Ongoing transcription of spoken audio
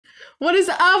What is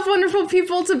up, wonderful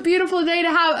people? It's a beautiful day to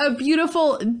have a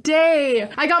beautiful day.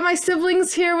 I got my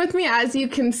siblings here with me, as you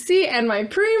can see, and my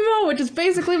primo, which is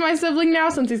basically my sibling now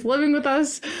since he's living with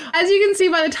us. As you can see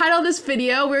by the title of this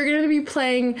video, we're going to be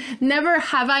playing Never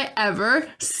Have I Ever,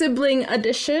 Sibling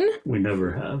Edition. We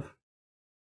never have.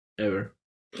 Ever.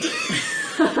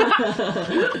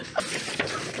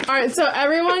 Alright, so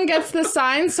everyone gets the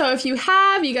sign, so if you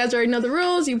have, you guys already know the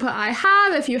rules, you put I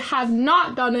have. If you have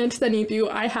not done it, then you do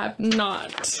I have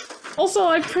not. Also,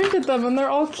 I printed them and they're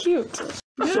all cute.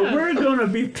 Yeah. So we're going to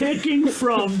be picking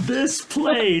from this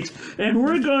plate, and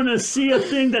we're going to see a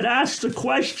thing that asks a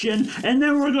question, and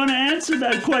then we're going to answer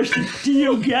that question. Do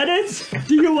you get it?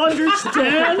 Do you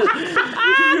understand?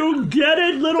 Do you get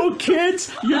it, little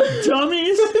kids? You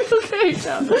dummies?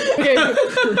 Okay,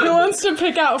 who wants to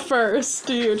pick out first?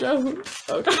 Do you, Joe?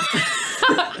 Okay.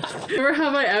 Never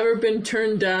have I ever been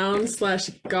turned down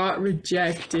 / got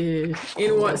rejected.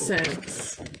 In what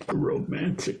sense?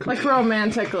 Romantically. Like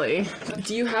romantically.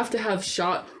 Do you have to have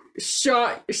shoot,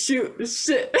 shit?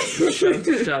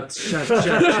 Shut.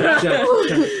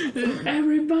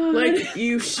 Everybody. Like,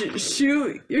 you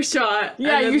shoot your shot.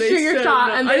 Yeah, you shoot your shot.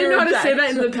 No. And I didn't know how to reject. say that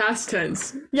in the past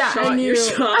tense. Yeah, shot and your you...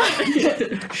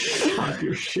 shot. Shot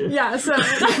your shit. Yeah, so...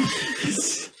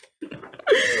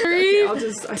 Okay,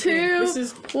 3, 2,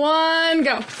 1,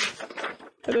 go.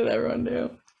 What did everyone do?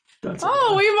 That's We've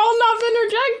all not been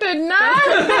rejected. No!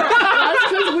 That's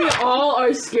because we all are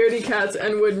scaredy cats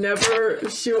and would never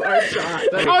shoot our shot.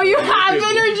 Oh, you have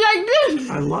been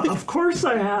rejected? Of course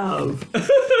I have.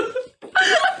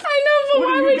 I know, but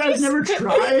why You would guys never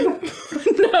tried?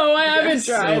 No, I haven't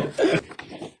tried. So,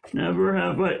 never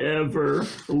have I ever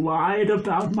lied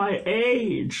about my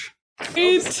age.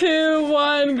 3, 2,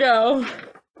 1, go.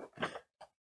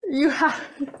 You have...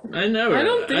 I never. I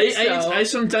don't think so. I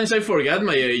sometimes I forget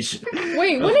my age.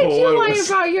 Wait, when did you lie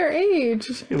about your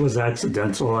age? It was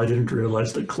accidental. I didn't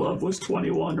realize the club was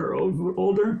 21 or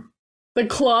older. The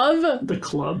club? The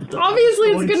club. Obviously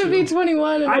it's gonna be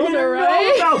 21 and older, right? I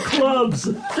didn't know about clubs.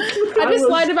 I just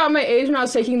lied about my age when I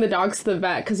was taking the dogs to the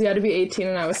vet because he had to be 18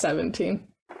 and I was 17.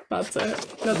 That's it.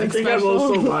 Nothing I think special. I've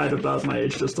also lied about my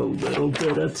age just a little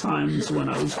bit at times when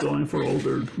I was going for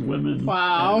older women.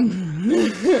 Wow.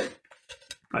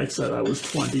 I said I was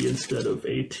 20 instead of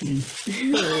 18.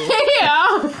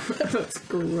 Yeah. That's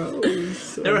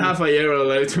gross. Never have I ever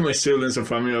lied to my siblings or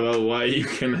family about why you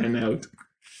can hang out.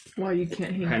 Why you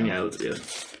can't Hang out,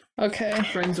 yes. Okay.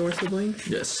 Friends or siblings?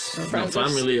 Yes. Friends or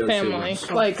family or family.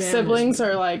 siblings. Like family. siblings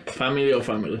or like... Family or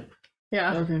family.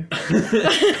 Yeah. Okay.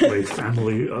 Wait,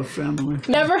 family of family?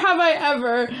 Never have I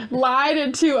ever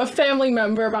lied to a family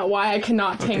member about why I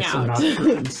cannot hang So out. not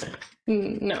friends.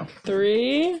 No.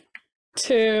 3,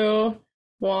 2,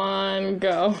 1,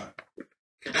 go.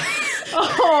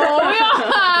 Oh,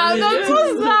 yeah, that's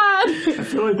so sad. I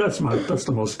feel like that's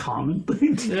the most common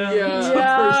thing Yeah. a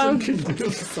person can do.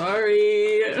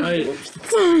 Sorry.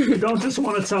 You don't just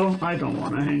want to tell them, I don't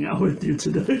want to hang out with you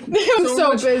today. I'm so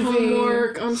much busy.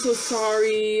 homework. I'm so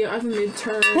sorry. I have a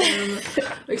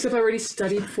midterm. Except I already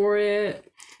studied for it.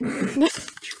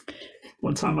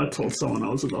 One time I told someone I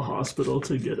was in the hospital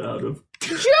to get out of.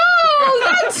 Joe,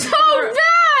 that's so bad.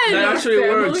 That actually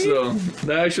family? works, though.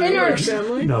 That actually In our works.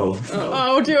 Family? No.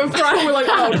 Oh, do a fry. We're like,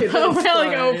 oh, okay, That's we're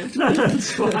like, fine. oh.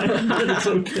 That's fine. It's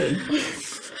okay.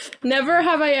 Never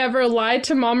have I ever lied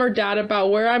to mom or dad about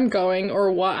where I'm going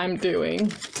or what I'm doing.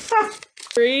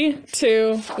 3,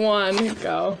 2, 1,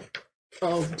 go.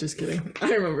 Oh, just kidding.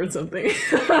 I remembered something.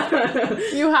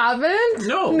 You haven't?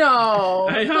 No. No.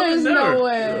 I haven't There's never. no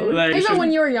way. Like, Even so-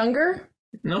 when you were younger?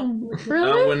 No.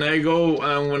 Really?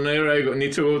 Whenever I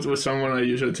need to go with someone, I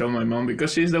usually tell my mom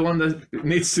because she's the one that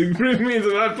needs to bring me to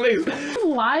that place. You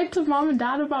lied to mom and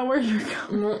dad about where you're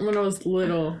going. When I was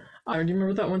little, do you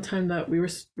remember that one time that we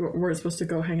weren't supposed to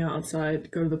go hang out outside,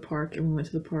 go to the park, and we went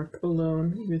to the park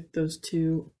alone with those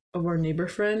two of our neighbor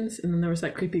friends, and then there was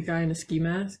that creepy guy in a ski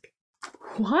mask?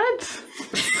 What?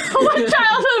 What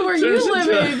childhood were you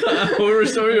living? Horror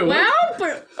story or what? Well,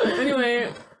 but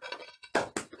Anyway.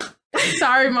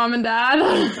 sorry, mom and dad.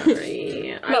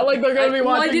 Not like they're gonna be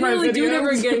watching I didn't my really videos. do it ever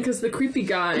again because the creepy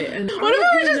guy and What if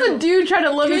it was just a dude trying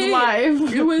to live his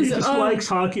life? It was He just likes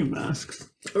hockey masks.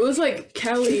 it was like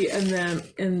Kelly and them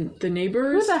and the Who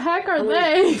neighbors, the heck are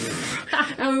they?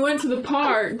 and we went to the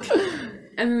park.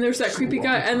 And then there's that creepy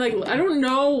guy, and like I don't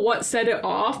know what set it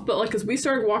off, but like as we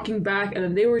started walking back, and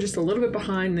then they were just a little bit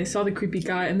behind, and they saw the creepy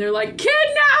guy, and they're like,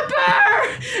 "Kidnapper!"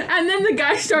 And then the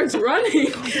guy starts running,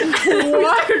 and then we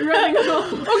started running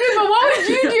home. Okay, but what would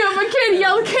you do if a kid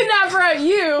yelled kidnapper at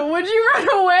you? Would you run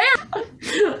away?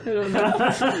 I don't know.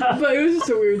 But it was just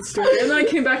a weird story. And then I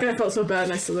came back and I felt so bad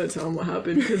and I still didn't tell him what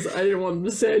happened because I didn't want him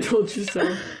to say I told you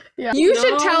so. Yeah. You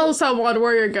should tell someone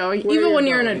where you're going, even when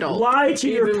you're an adult. Lie to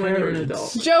your Even when you're an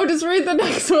parents. adult. Joe, just read the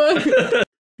next one.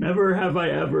 Never have I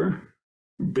ever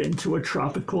been to a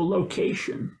tropical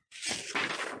location.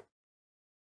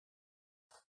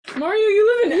 Mario,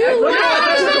 you live in Yeah, Ecuador.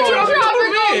 it's a tropical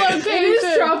It location.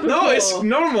 is tropical. No, it's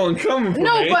normal and common for me.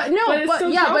 But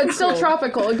But it's still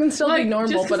tropical. It can still be normal,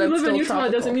 just but because it's you live in still Utah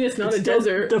tropical. doesn't mean it's not a Still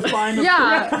desert. Define a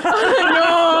Yeah.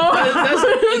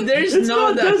 There's It's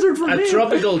not not desert for a me.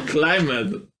 tropical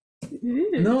climate.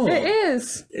 No. It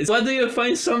is. Why do you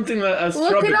find something like as Look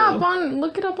tropical? it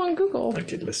up on Google.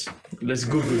 Okay, let's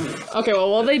Google. Okay, well,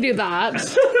 while they do that.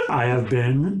 I have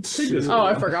been to Oh,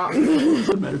 I forgot.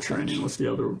 the Mediterranean. What's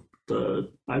the other?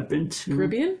 I've been to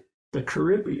Caribbean? the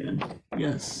Caribbean.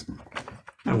 Yes.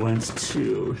 I went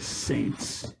to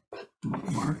Saint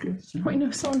Marcus. Wait,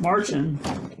 no, Saint Martin,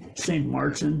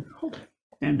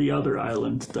 and the other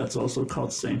island that's also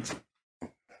called Saint.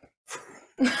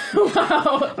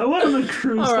 Wow. I went on a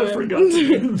cruise. All right. I forgot the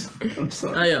names. I'm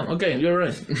sorry. Ah, yeah. Okay, you're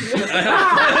right.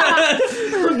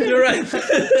 You're right.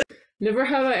 Never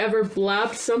have I ever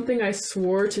blabbed something I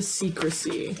swore to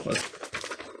secrecy.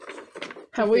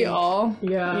 Have we all?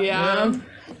 Yeah. Yeah.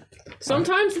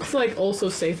 Sometimes it's like also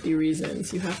safety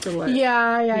reasons. You have to let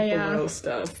Yeah, people know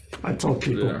stuff. I told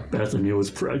people Yeah. Bethany was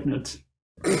pregnant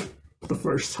the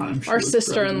first time. Our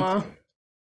sister-in-law.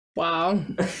 Wow. You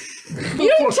didn't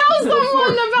tell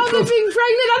someone about them being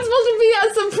pregnant. That's supposed to be a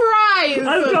surprise. I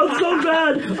felt so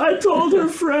bad. I told her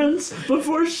friends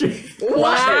before she.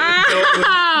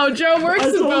 Wow. Joe, we're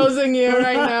exposing you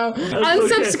right now. okay.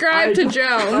 Unsubscribe to I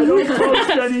Joe. don't post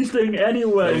anything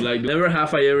anyway. Like, never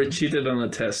have I ever cheated on a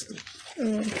test.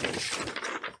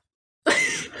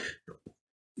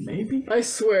 Maybe. I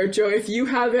swear, Joe, if you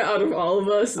have it out of all of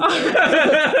us,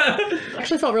 I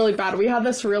actually felt really bad. We had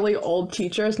this really old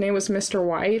teacher. His name was Mr.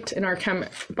 White in our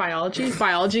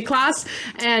biology class,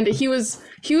 and he was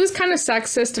kind of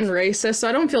sexist and racist. So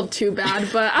I don't feel too bad,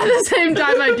 but at the same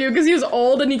time I do because he was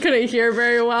old and he couldn't hear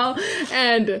very well,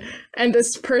 and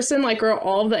this person like wrote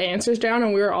all of the answers down,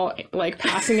 and we were all like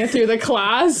passing it through the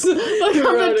class like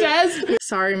on the test.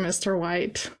 Sorry, Mr.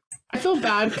 White. I feel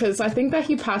bad because I think that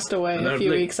he passed away a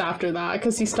few weeks after that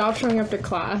because he stopped showing up to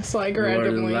class like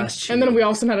randomly. And then we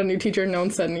also had a new teacher and no one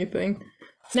said anything.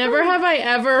 Never have I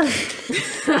ever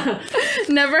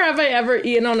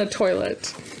eaten on a toilet.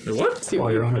 What?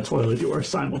 While you're on a toilet, you are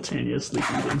simultaneously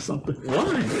eating something.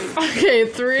 Why? Okay, I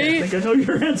 3, think I know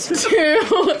your answer. 2,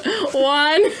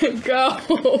 1, go.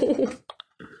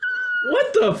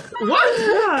 What the? What?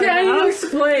 can you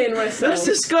explain myself? That's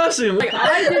disgusting. Like,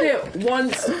 I did it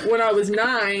once when I was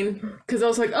 9 because I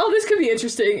was like, oh, this could be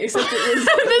interesting, except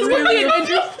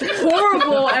it was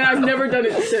horrible, and I've never done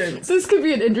it since. This could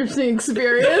be an interesting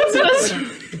experience.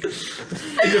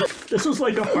 This was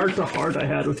like a heart-to-heart I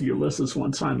had with Ulysses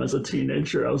one time as a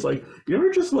teenager. I was like, you ever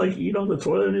just like eat on the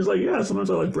toilet? And he's like, yeah, sometimes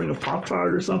I like bring a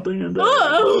Pop-Tart or something. And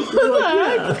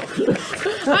Oh, what the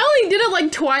heck? I only did it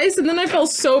like twice and then I felt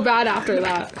so bad after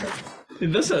that.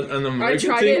 That's an American I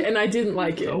tried thing? it and I didn't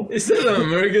like it. Is that an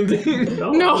American thing?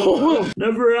 No.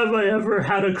 Never have I ever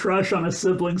had a crush on a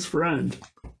sibling's friend.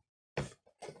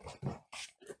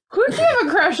 Who did you have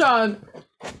a crush on?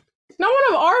 Not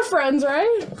one of our friends,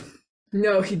 right?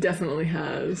 No, he definitely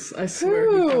has. I swear.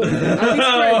 Who? At least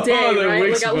for a day, the right?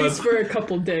 weak Like, at least spot. for a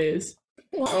couple days.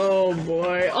 Oh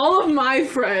boy. All of my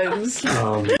friends.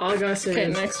 All I gotta say Okay,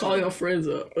 is next all your friends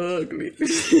are ugly.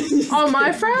 All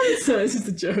my friends? It's just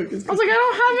a joke. I was like, I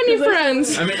don't have any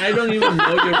friends. I mean, I don't even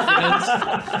know your friends.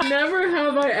 Never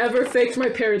have I ever faked my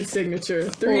parents' signature.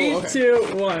 3, Oh, okay.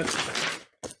 2, 1.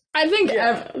 I think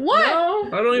what? No.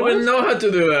 I don't even know how to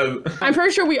do that. I'm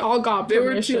pretty sure we all got They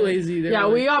permission. were too lazy. They Yeah,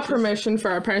 were we like, got permission for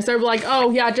our parents. They were like,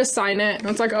 oh yeah, just sign it. And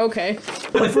it's like, okay.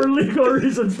 But for legal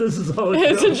reasons, this is all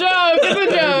It's a joke.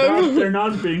 It's a joke.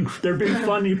 They're being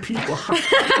funny people.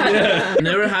 Yeah.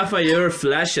 Never have I ever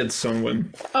flashed at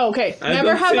someone. Oh, okay. I Never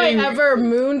don't have think- I ever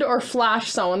mooned or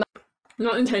flashed someone.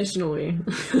 Not intentionally.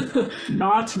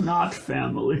 Not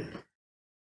family.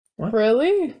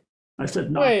 Really? I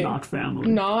said Wait. not family.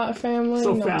 Not family?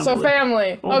 So No. family. So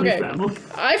family. Only Okay. family.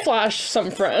 I flashed some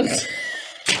friends.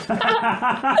 Family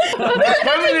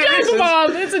It's reasons.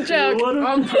 Mom, it's a joke. What a-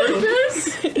 On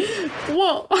purpose?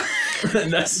 Well,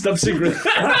 That's top secret.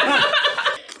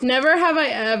 never have I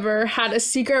ever had a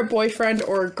secret boyfriend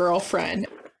or girlfriend.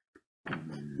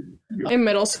 In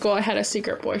middle school, I had a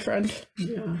secret boyfriend.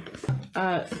 Yeah.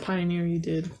 Pioneer, you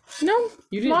did. No,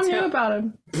 You didn't Mom tell- knew about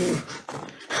him.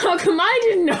 How come I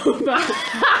didn't know about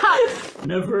it?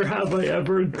 Never have I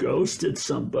ever ghosted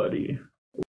somebody.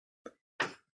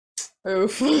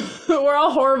 Oof. We're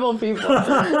all horrible people.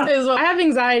 I have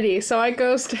anxiety, so I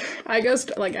ghost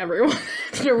like everyone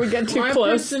after we get too My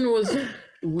close. person was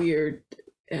weird.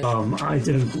 I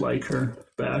didn't like her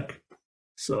back,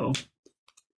 so.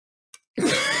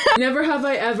 Never have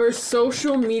I ever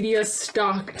social media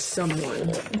stalked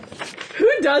someone. Who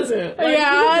doesn't? Like,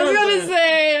 Yeah, who I was gonna doesn't?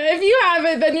 say, if you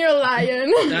haven't, then you're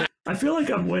lying. I feel like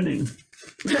I'm winning.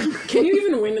 Can you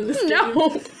even win in this game?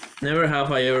 No. Never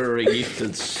have I ever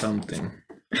regifted something.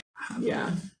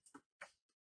 Yeah.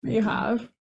 You have.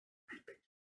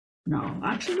 No,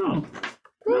 actually no.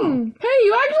 Hey,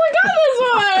 you actually got this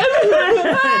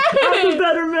one! I'm a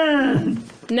better man.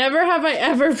 Never have I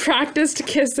ever practiced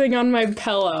kissing on my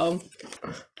pillow.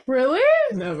 Really?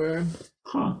 Never.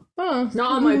 Huh. Huh.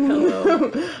 Not on my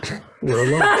pillow. We're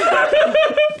alone.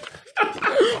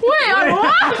 Wait,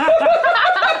 what?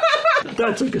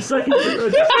 That took a second.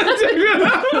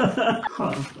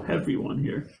 Huh, heavy one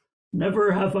here.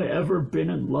 Never have I ever been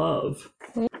in love.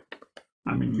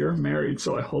 I mean, you're married,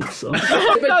 so I hope so.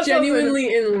 But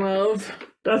genuinely in love.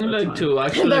 That's Like to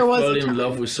actually There was fall a in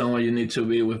love with someone, you need to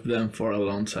be with them for a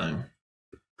long time.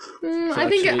 I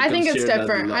think it's consider that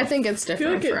different. love. I think it's I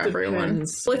feel different like for it everyone.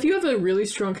 depends. Well, if you have a really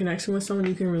strong connection with someone,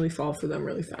 you can really fall for them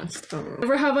really fast. I don't know.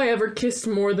 Never have I ever kissed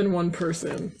more than one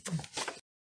person.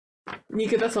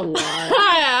 Nika, that's a lie.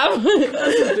 I have.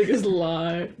 That's the biggest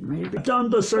lie. maybe done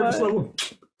the service level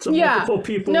to Yeah. multiple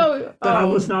people No, that I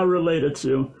was not related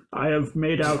to. I have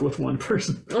made out with one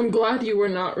person. I'm glad you were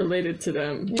not related to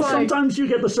them. Sometimes you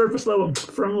get the surface level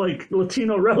from like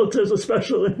Latino relatives,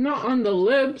 especially. Not on the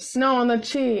lips. No, on the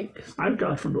cheek. I've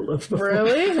got from the lips before.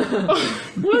 Really?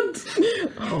 What?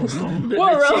 Oh no. The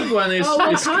What, really? cheek one is, Oh,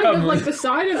 like is kind of common. like the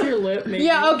side of your lip, maybe.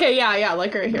 Yeah, okay, yeah,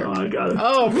 like right here. Oh, I got it.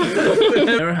 Oh,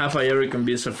 Never have I ever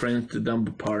convinced a friend to dump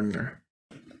a partner.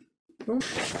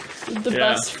 the Yeah.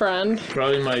 best friend.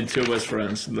 Probably my two best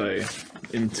friends, like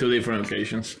in two different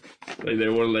occasions. Like they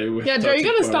were like with Yeah, Joe, you toxic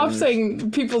gotta stop partners.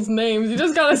 saying people's names. You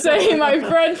just gotta say my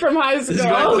friend from high It's going to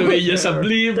school. be just a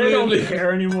bleep, They don't bleep, bleep.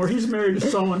 care anymore. He's married to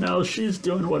someone else. She's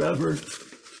doing whatever.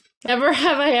 Never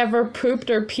have I ever pooped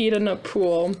or peed in a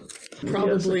pool.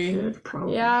 Probably. Yes,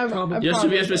 probably. Yeah, Probably. Just to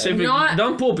be specific, Not-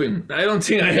 don't pooping. I don't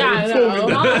think I Yeah, ever no. pooped.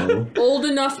 Not old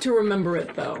enough to remember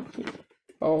it, though.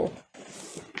 Oh.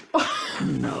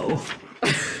 No.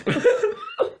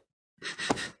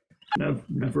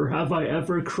 Never have I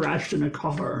ever crashed in a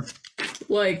car.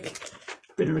 Like,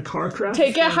 Been in a car crash.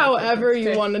 Take it however you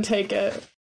Okay. want to take it.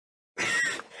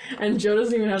 and Joe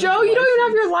doesn't even have. Joe, you don't even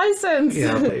have your license.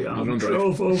 Yeah, they don't drive.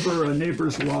 drove over a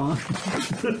neighbor's lawn.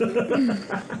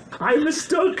 I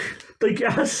mistook the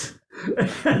gas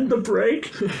and the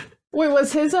brake. Wait,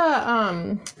 was his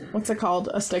what's it called?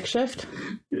 A stick shift?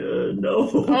 No.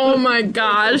 Oh my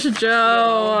gosh,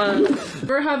 Joe.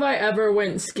 Never have I ever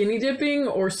went skinny dipping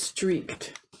or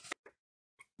streaked.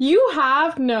 You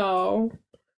have? No.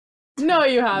 No,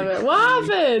 you haven't. What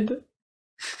happened?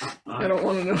 I don't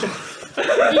want to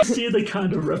know. You see the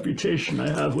kind of reputation I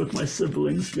have with my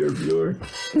siblings, dear viewer.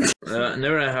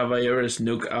 Never have I ever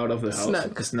snuck out of the house.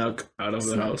 Snuck. Snuck out of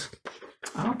the house.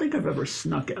 I don't think I've ever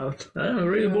snuck out. I'm a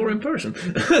really boring person.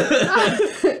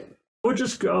 I would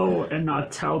just go and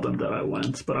not tell them that I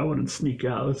went, but I wouldn't sneak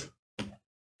out.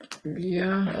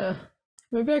 Yeah.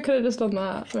 Maybe I could have just done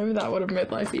that. Maybe that would have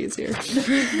made life easier.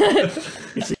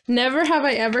 Never have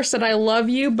I ever said I love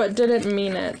you but didn't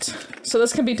mean it. So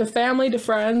this can be to family, to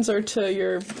friends, or to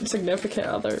your significant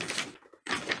other.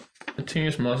 I think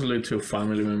it's mostly to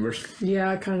family members.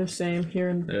 Yeah, kind of same here.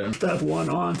 Yeah. That one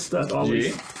aunt that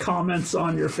always Gee. comments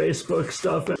on your Facebook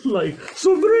stuff and like,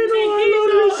 Sobrino, I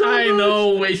love you so I much.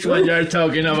 know which one you're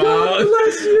talking God about.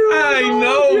 bless you. I love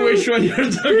know you. which one you're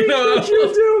talking Things that about.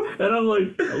 you do. And I'm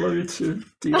like, I love you too.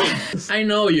 Dear. I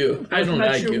know you. I don't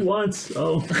met like you you. once.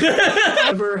 Oh.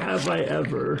 Never have I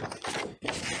ever.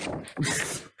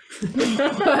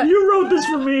 You wrote this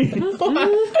for me.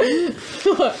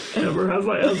 Never have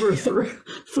I ever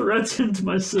threatened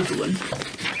my sibling.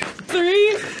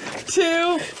 3,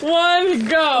 2, 1,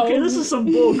 go! Okay, this is some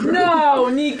bullcrap. No,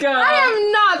 Nika. I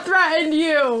have not threatened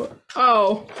you!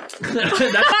 Oh.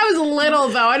 I was little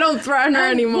though, I don't threaten her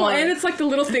anymore. Well, and it's like the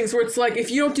little things where it's like, if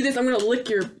you don't do this, I'm gonna lick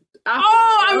your apple.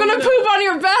 Oh, I'm gonna poop on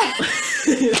your bed!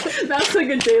 That's like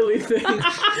a daily thing.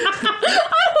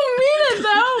 I don't mean it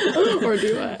though! Or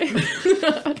do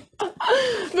I?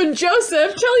 But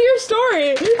Joseph, tell your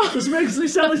story. This makes me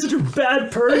sound like such a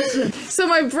bad person. So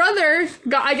my brother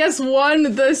got, I guess,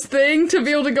 won this thing to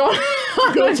be able to go.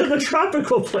 Go to the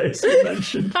tropical place you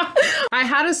mentioned. I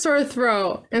had a sore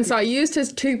throat, and so I used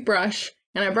his toothbrush,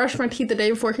 and I brushed my teeth the day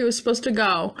before he was supposed to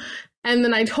go. And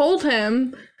then I told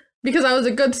him, because I was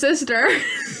a good sister,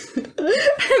 and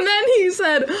then he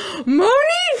said, Moni,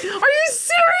 are you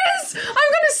serious? I'm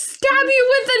gonna stab you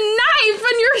with a knife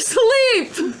in your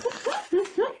sleep.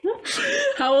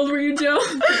 How old were you, Joe?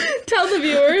 Tell the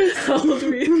viewers. How old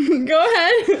were you? Go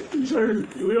ahead. Sir,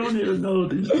 we don't need to know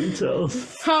these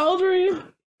details. How old were you?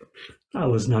 I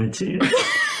was 19.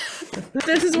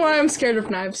 This is why I'm scared of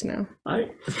knives now. I'm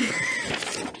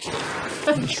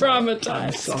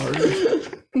Traumatized. sorry.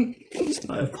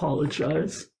 I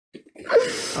apologize.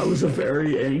 I was a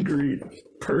very angry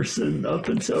person up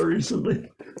until recently.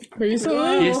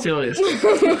 Recently? He still is.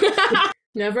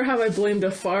 Never have I blamed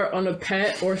a fart on a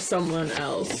pet or someone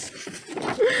else.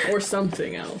 Or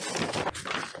something else.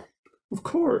 Of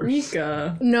course.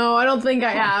 Mika. No, I don't think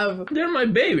I have. They're my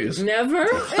babies. Never?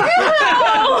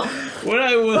 When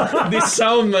I will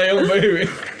disown my own baby.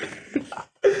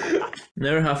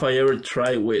 Never have I ever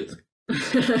tried with.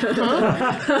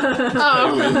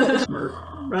 Oh.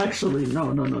 Actually,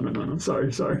 no.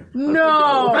 Sorry.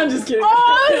 No. I'm just kidding.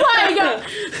 Oh my god.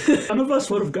 None of us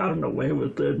would have gotten away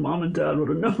with it. Mom and Dad would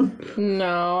have known.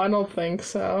 No, I don't think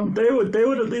so. They would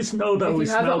at least know that we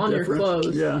you have it smelled on your different.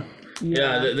 clothes. Yeah.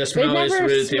 Yeah, the They've smell is never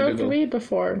really smoked typical. weed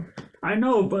before. I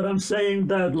know, but I'm saying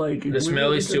that like The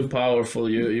smell is too powerful.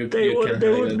 You They can't would hide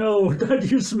it. know that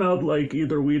you smelled like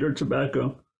either weed or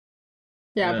tobacco.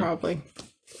 Yeah, Yeah. probably.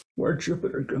 Where'd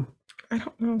Jupiter go? I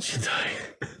don't know. She died.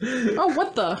 Oh,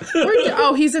 what the?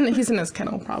 Oh, he's in his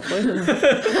kennel, probably. What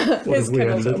His if we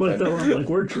kennel's ended like open. that? I'm like,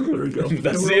 where'd Jupiter go?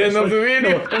 That's And the we're end all of just the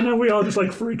video. no, and then we all just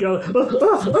like freak out. For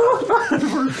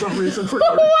some reason.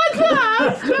 What the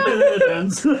heck? And then it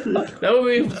ends. That would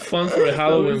be fun for a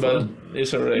Halloween, but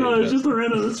it's already. No, it's just the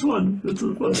random. It's fun. It's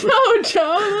a fun thing. Oh,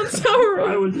 Joe, that's so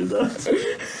I rude. would do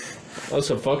that.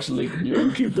 Also, Fox League.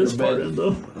 You Keep this part in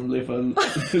though. Leave a.